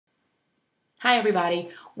Hi everybody,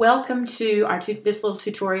 welcome to this little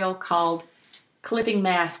tutorial called Clipping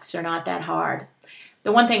Masks Are Not That Hard.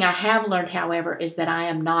 The one thing I have learned, however, is that I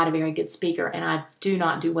am not a very good speaker and I do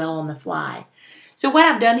not do well on the fly. So what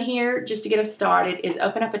I've done here, just to get us started, is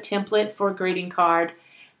open up a template for a greeting card,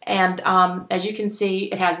 and as you can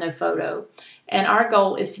see, it has no photo. And our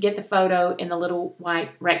goal is to get the photo in the little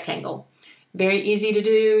white rectangle. Very easy to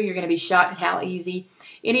do. You're going to be shocked at how easy.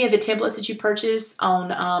 Any of the templates that you purchase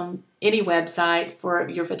on any website for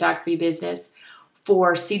your photography business,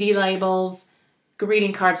 for CD labels,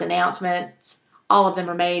 greeting cards, announcements, all of them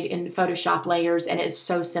are made in Photoshop layers, and it's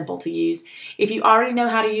so simple to use. If you already know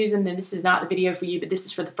how to use them, then this is not the video for you, but this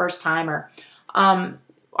is for the first timer.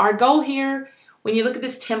 Our goal here, when you look at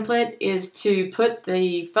this template, is to put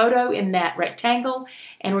the photo in that rectangle,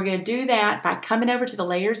 and we're going to do that by coming over to the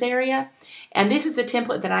layers area. And this is a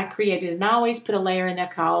template that I created, and I always put a layer in there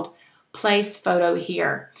called Place Photo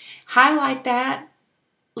Here. Highlight that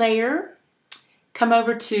layer, come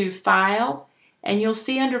over to File, and you'll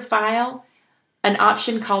see under File an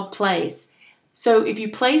option called Place. So if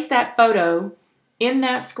you place that photo in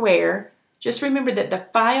that square, just remember that the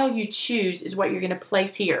file you choose is what you're going to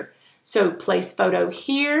place here. So Place Photo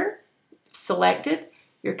Here, select it,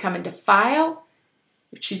 you're coming to File,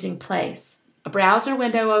 you're choosing Place. A browser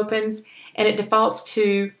window opens, and it defaults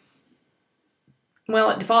to,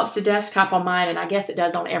 well, it defaults to desktop on mine, and I guess it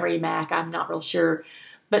does on every Mac. I'm not real sure.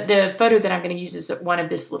 But the photo that I'm going to use is one of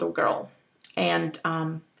this little girl. And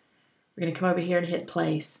we're going to come over here and hit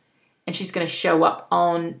Place. And she's going to show up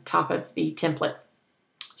on top of the template.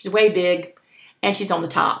 She's way big, and she's on the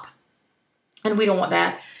top. And we don't want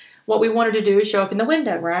that. What we want her to do is show up in the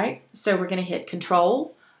window, right? So we're going to hit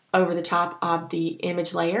Control over the top of the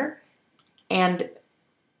image layer. And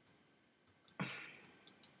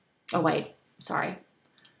oh, wait, sorry.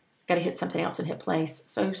 Got to hit something else and hit Place.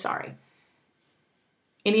 So sorry.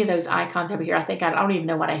 Any of those icons over here, I don't even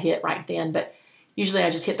know what I hit right then, but usually I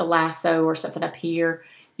just hit the lasso or something up here.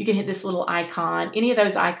 You can hit this little icon. Any of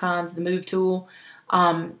those icons, the move tool,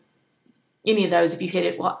 any of those, if you hit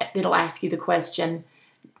it, well, it'll ask you the question,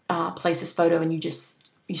 place this photo, and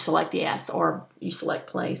you select yes, or you select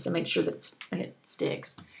Place and make sure that it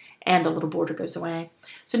sticks. And the little border goes away.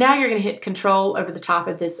 So now you're going to hit Control over the top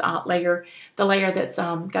of this layer, the layer that's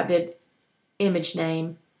got the image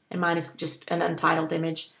name, and mine is just an untitled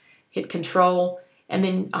image. Hit Control, and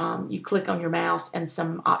then you click on your mouse, and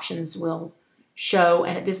some options will show.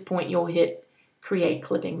 And at this point, you'll hit Create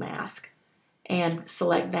Clipping Mask and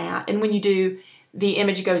select that. And when you do, the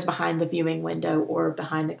image goes behind the viewing window or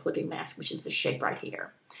behind the clipping mask, which is the shape right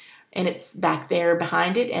here. And it's back there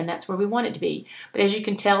behind it, and that's where we want it to be. But as you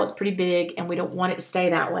can tell, it's pretty big, and we don't want it to stay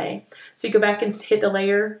that way. So you go back and hit the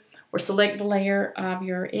layer, or select the layer of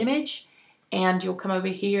your image, and you'll come over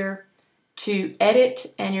here to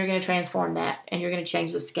Edit, and you're going to transform that, and you're going to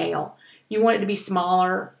change the scale. You want it to be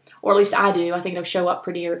smaller, or at least I do. I think it'll show up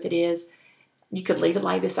prettier if it is. You could leave it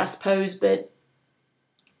like this, I suppose, but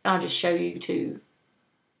I'll just show you to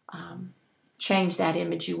change that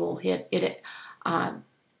image. You will hit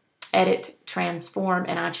Edit, Transform,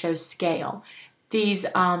 and I chose Scale. These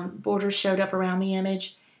borders showed up around the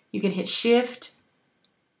image. You can hit Shift,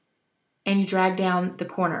 and you drag down the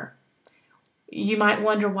corner. You might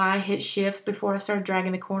wonder why I hit Shift before I started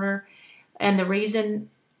dragging the corner, and the reason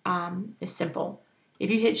is simple. If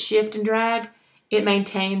you hit Shift and drag, it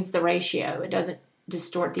maintains the ratio. It doesn't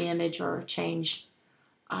distort the image or change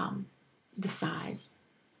the size,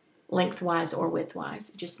 lengthwise or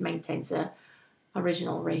widthwise. It just maintains the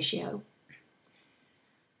original ratio.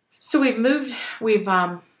 So we've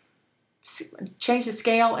changed the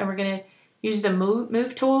scale, and we're going to use the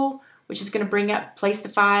move tool, which is going to bring up, place the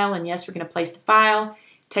file, and yes, we're going to place the file.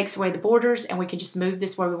 It takes away the borders, and we can just move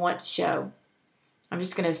this where we want it to show. I'm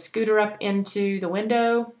just going to scoot her up into the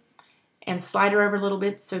window and slide her over a little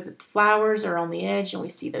bit so that the flowers are on the edge, and we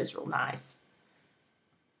see those real nice.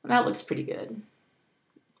 Well, that looks pretty good.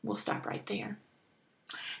 We'll stop right there.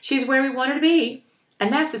 She's where we want her to be,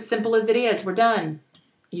 and that's as simple as it is. We're done.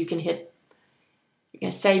 You're going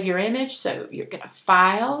to save your image, so you're going to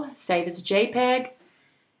File, Save as a JPEG.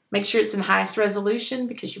 Make sure it's in the highest resolution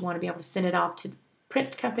because you want to be able to send it off to the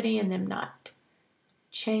print company and them not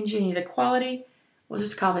change any of the quality. We'll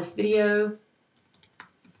just call this video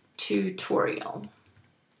tutorial,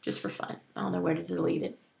 just for fun. I don't know where to delete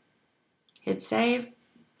it. Hit Save.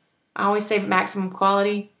 I always save maximum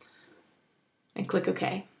quality and click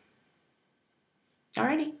OK.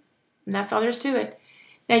 Alrighty, and that's all there is to it.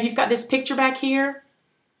 Now you've got this picture back here.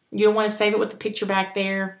 You don't want to save it with the picture back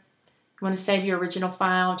there. You want to save your original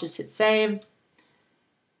file, just hit Save.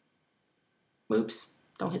 Oops,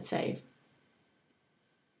 don't hit Save.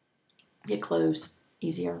 get clothes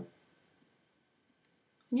easier.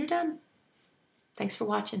 And you're done. Thanks for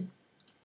watching.